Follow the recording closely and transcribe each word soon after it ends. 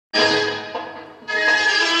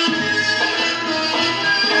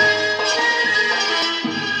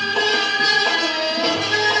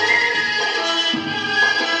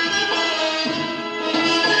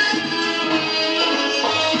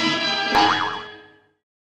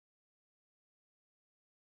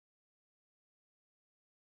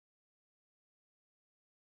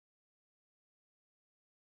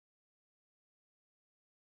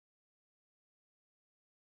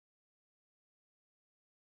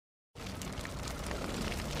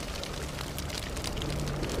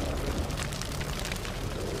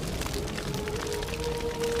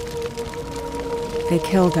They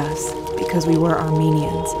killed us because we were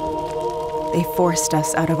Armenians. They forced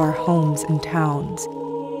us out of our homes and towns.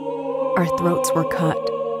 Our throats were cut.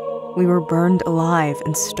 We were burned alive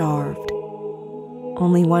and starved.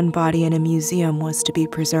 Only one body in a museum was to be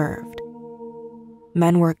preserved.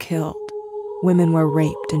 Men were killed, women were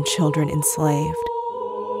raped, and children enslaved.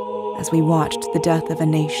 As we watched the death of a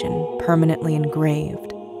nation permanently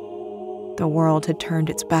engraved, the world had turned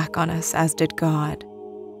its back on us, as did God,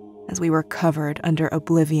 as we were covered under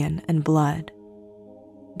oblivion and blood.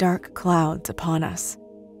 Dark clouds upon us,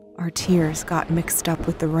 our tears got mixed up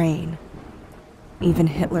with the rain. Even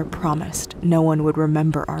Hitler promised no one would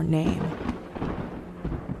remember our name.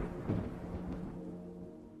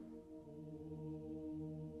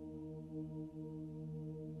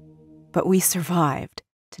 But we survived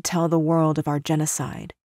to tell the world of our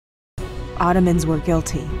genocide. Ottomans were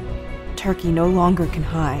guilty. Turkey no longer can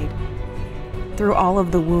hide. Through all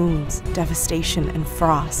of the wounds, devastation, and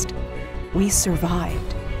frost, we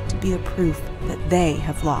survived to be a proof that they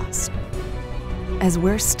have lost. As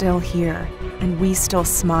we're still here, and we still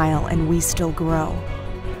smile, and we still grow,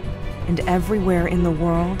 and everywhere in the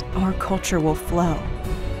world, our culture will flow.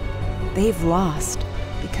 They've lost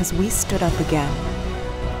because we stood up again,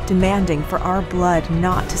 demanding for our blood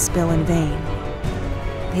not to spill in vain.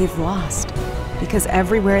 They've lost because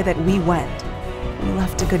everywhere that we went, we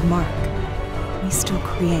left a good mark. We still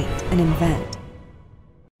create and invent.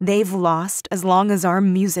 They've lost as long as our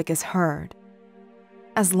music is heard,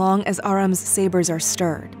 as long as Aram's sabers are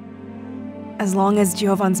stirred, as long as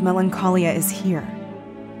Giovan's melancholia is here,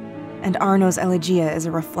 and Arno's elegia is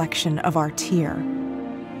a reflection of our tear.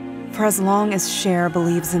 For as long as Cher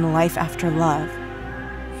believes in life after love,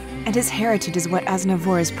 and his heritage is what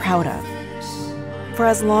Aznavour is proud of, for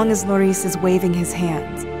as long as Loris is waving his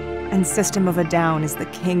hands, and System of a Down is the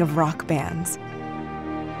king of rock bands,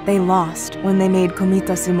 they lost when they made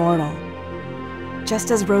Komitos immortal. Just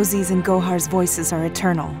as Rosie's and Gohar's voices are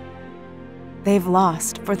eternal. They've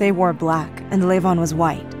lost, for they wore black, and Levon was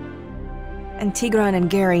white. And Tigran and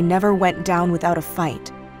Gary never went down without a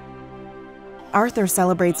fight. Arthur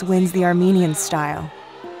celebrates wins the Armenian style,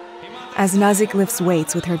 as Nazik lifts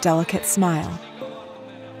weights with her delicate smile.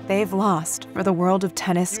 They've lost, for the world of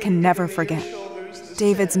tennis can never forget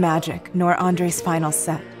David's magic nor Andre's final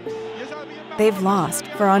set. They've lost,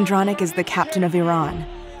 for Andronic is the captain of Iran,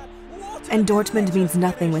 and Dortmund means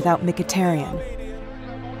nothing without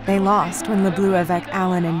Mkhitaryan. They lost when Leblu avec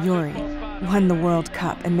Allen and Yuri won the World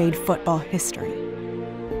Cup and made football history.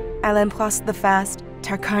 Alain Prost the fast,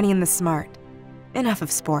 Tarkanian the smart. Enough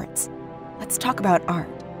of sports. Let's talk about art.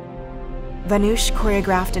 Vanush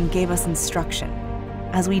choreographed and gave us instruction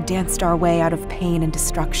as we danced our way out of pain and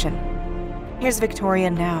destruction. Here's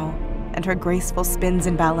Victoria now, and her graceful spins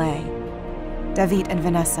in ballet. David and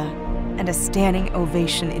Vanessa, and a standing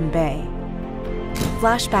ovation in Bay.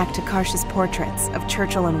 Flashback to Karsh's portraits of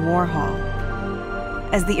Churchill and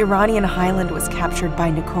Warhol, as the Iranian Highland was captured by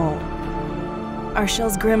Nicole.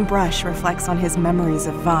 Arshil's grim brush reflects on his memories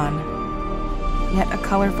of Van, yet a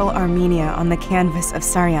colorful Armenia on the canvas of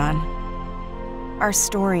Saryan. Our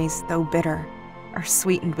stories, though bitter, are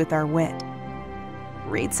sweetened with our wit.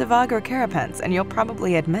 Read Savag or Carapents, and you'll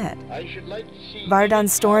probably admit. Vardan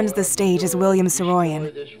storms the stage as William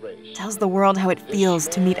Saroyan, tells the world how it feels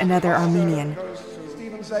to meet another Armenian.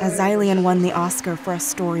 As Zylian won the Oscar for A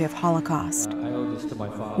Story of Holocaust,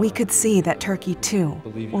 we could see that Turkey, too,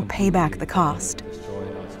 will pay back the cost.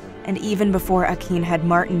 And even before Akin had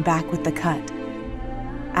Martin back with the cut,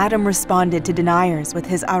 Adam responded to deniers with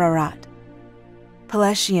his Ararat.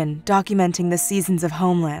 Peleshian documenting the seasons of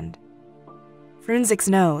homeland. Frunzik's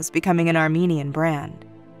nose becoming an Armenian brand.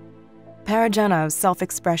 Parajanov's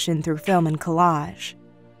self-expression through film and collage.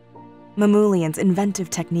 Mamoulian's inventive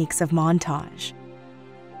techniques of montage.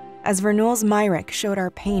 As Vernul's Myrick showed our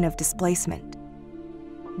pain of displacement.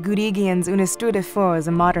 Gurigian's Une histoire de faux is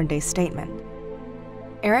a modern-day statement.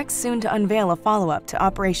 Eric's soon to unveil a follow-up to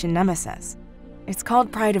Operation Nemesis. It's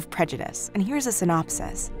called Pride of Prejudice, and here's a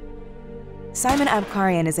synopsis. Simon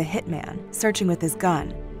Abkarian is a hitman, searching with his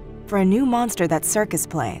gun, for a new monster that circus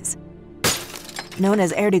plays, known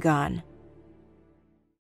as Erdogan.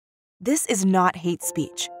 This is not hate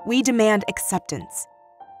speech. We demand acceptance.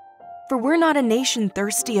 For we're not a nation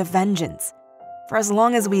thirsty of vengeance. For as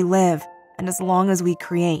long as we live, and as long as we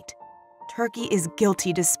create, Turkey is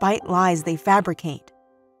guilty despite lies they fabricate.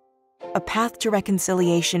 A path to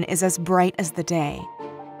reconciliation is as bright as the day.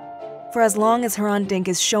 For as long as Hrant Dink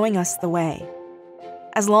is showing us the way,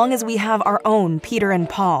 as long as we have our own Peter and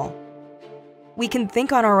Paul, we can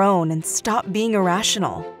think on our own and stop being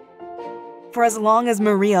irrational. For as long as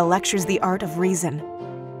Maria lectures the art of reason,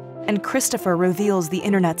 and Christopher reveals the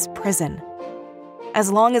internet's prison,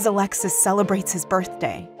 as long as Alexis celebrates his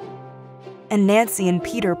birthday, and Nancy and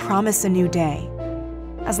Peter promise a new day,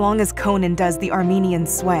 as long as Conan does the Armenian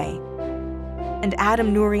sway, and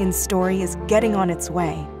Adam Nourian's story is getting on its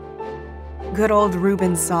way, good old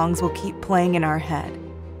Reuben's songs will keep playing in our head,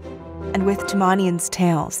 and with Tumanian's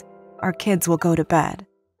tales, our kids will go to bed.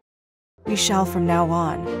 We shall from now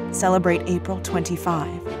on celebrate April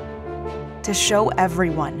 25 to show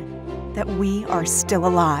everyone that we are still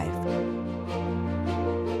alive.